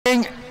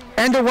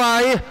and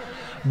away.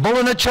 Bull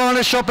in a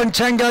China Shop and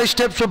Tango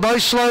Steps were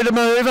both slow to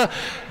move.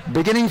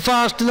 Beginning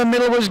fast in the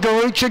middle was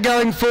Garucha,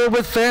 going forward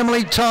with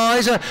Family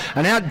Ties,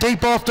 and out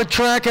deep off the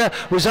track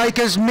was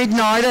Acres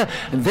Midnight.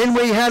 And then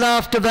we had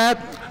after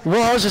that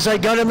was, as they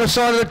go down the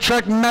side of the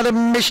track,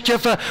 Madam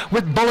Mischief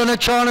with Bull in a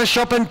China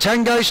Shop and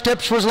Tango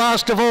Steps was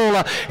last of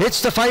all.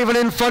 It's the favourite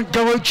in front,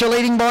 Garucha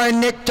leading by a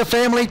neck to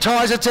Family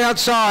Ties. It's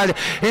outside.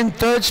 In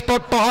third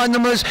spot behind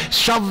them was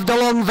shoved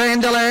along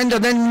Vanderland,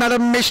 and then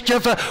Madam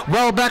Mischief.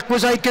 Well back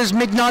was Acres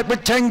Midnight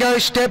with Tango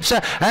Steps,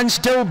 and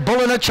still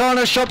Bull in a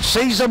China Shop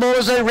sees them all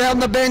as they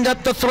round the bend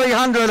at the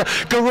 300.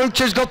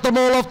 Garucha's got them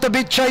all off the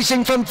bit,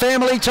 chasing from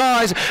Family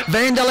Ties.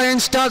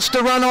 Vanderland starts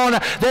to run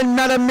on, then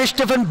Madam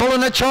Mischief and Bull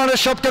in a China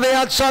Shop to the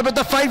outside, but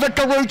the favourite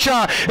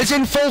Garucha is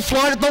in full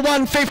flight at the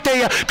 150.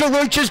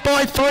 Garucha's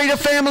by 3 to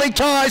Family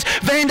Ties.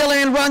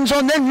 Vanderland runs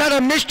on, then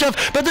Madam Mischief,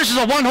 but this is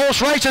a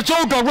one-horse race. It's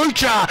all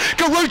Garucha.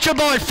 Garucha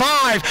by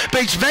 5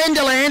 beats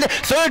Vanderland.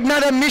 Third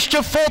Madam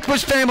Mischief. Fourth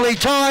was Family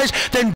Ties. Then